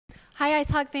Hi,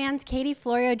 Ice Hawk fans. Katie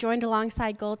Florio joined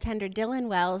alongside goaltender Dylan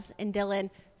Wells. And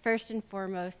Dylan, first and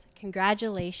foremost,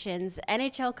 congratulations.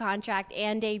 NHL contract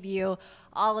and debut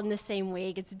all in the same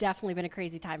week. It's definitely been a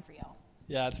crazy time for you.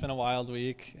 Yeah, it's been a wild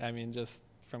week. I mean, just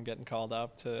from getting called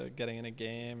up to getting in a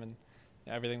game and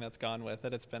everything that's gone with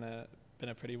it, it's been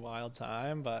a pretty wild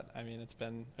time. But I mean, it's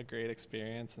been a great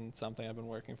experience and something I've been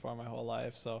working for my whole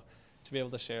life. So to be able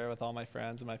to share with all my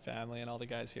friends and my family and all the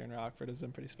guys here in Rockford has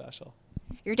been pretty special.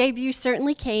 Your debut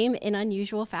certainly came in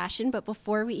unusual fashion, but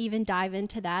before we even dive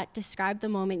into that, describe the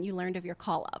moment you learned of your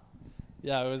call-up.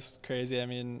 Yeah, it was crazy. I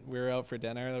mean, we were out for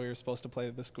dinner. We were supposed to play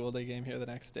the school day game here the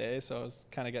next day, so I was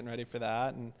kind of getting ready for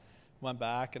that and went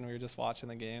back and we were just watching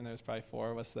the game. There was probably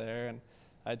 4 of us there, and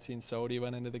I'd seen Sodi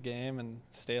went into the game and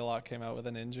Stalock came out with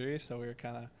an injury, so we were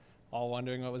kind of all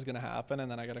wondering what was going to happen. And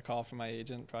then I got a call from my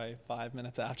agent probably 5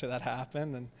 minutes after that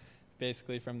happened, and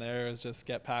basically from there it was just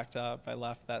get packed up. I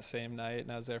left that same night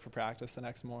and I was there for practice the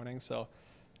next morning, so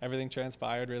everything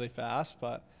transpired really fast,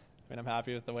 but I mean, I'm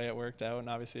happy with the way it worked out, and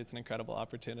obviously it's an incredible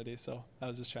opportunity, so I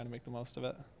was just trying to make the most of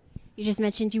it. You just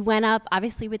mentioned you went up,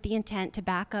 obviously with the intent to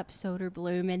back up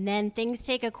Soderblom, and then things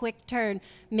take a quick turn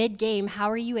mid-game. How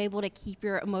are you able to keep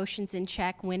your emotions in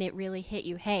check when it really hit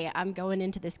you, hey, I'm going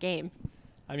into this game?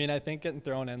 I mean, I think getting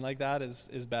thrown in like that is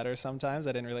better sometimes.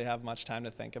 I didn't really have much time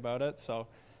to think about it, so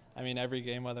I mean, every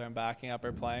game, whether I'm backing up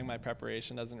or playing, my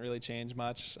preparation doesn't really change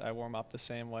much. I warm up the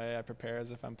same way. I prepare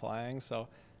as if I'm playing, so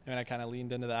I mean, I kind of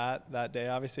leaned into that day,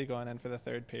 obviously, going in for the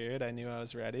third period. I knew I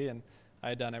was ready, and I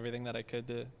had done everything that I could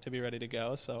to be ready to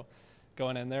go. So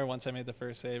going in there, once I made the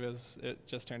first save, it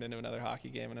just turned into another hockey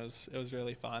game, and it was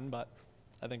really fun. But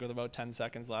I think with about 10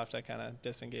 seconds left, I kind of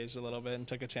disengaged a little bit and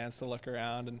took a chance to look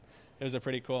around, and it was a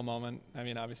pretty cool moment. I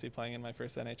mean, obviously, playing in my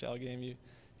first NHL game, you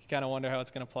kind of wonder how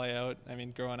it's going to play out. I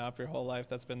mean, growing up your whole life,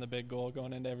 that's been the big goal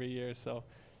going into every year. So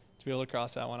to be able to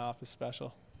cross that one off is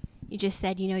special. You just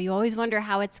said, you always wonder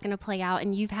how it's going to play out,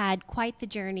 and you've had quite the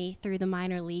journey through the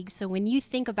minor leagues. So when you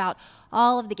think about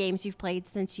all of the games you've played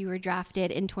since you were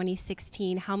drafted in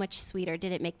 2016, how much sweeter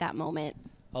did it make that moment?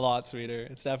 A lot sweeter.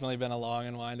 It's definitely been a long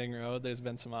and winding road. There's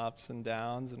been some ups and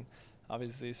downs, and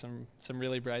obviously some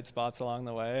really bright spots along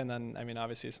the way, and then, I mean,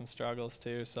 obviously some struggles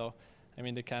too. So, I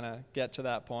mean, to kind of get to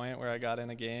that point where I got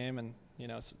in a game and,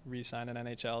 re-sign an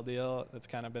NHL deal, that's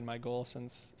kind of been my goal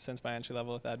since my entry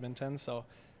level with Edmonton. So,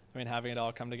 I mean, having it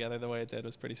all come together the way it did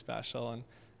was pretty special. And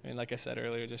I mean, like I said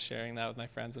earlier, just sharing that with my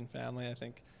friends and family, I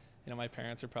think, my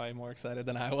parents are probably more excited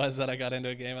than I was that I got into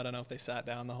a game. I don't know if they sat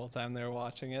down the whole time they were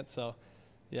watching it. So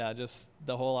yeah, just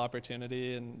the whole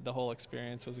opportunity and the whole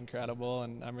experience was incredible,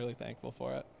 and I'm really thankful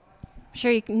for it. I'm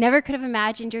sure you never could have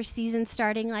imagined your season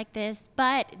starting like this,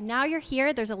 but now you're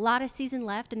here. There's a lot of season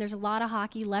left, and there's a lot of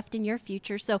hockey left in your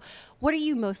future. So what are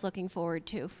you most looking forward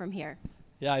to from here?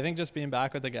 Yeah, I think just being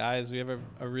back with the guys. We have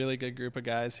a really good group of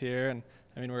guys here, and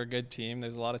I mean, we're a good team.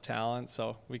 There's a lot of talent,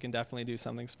 so we can definitely do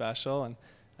something special. And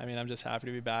I mean, I'm just happy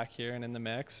to be back here and in the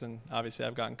mix, and obviously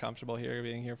I've gotten comfortable here,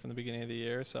 being here from the beginning of the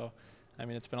year. So I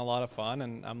mean, it's been a lot of fun,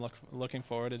 and I'm looking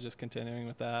forward to just continuing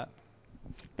with that.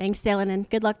 Thanks, Dylan, and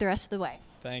good luck the rest of the way.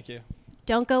 Thank you.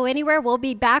 Don't go anywhere. We'll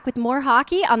be back with more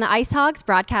hockey on the Ice Hogs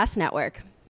Broadcast Network.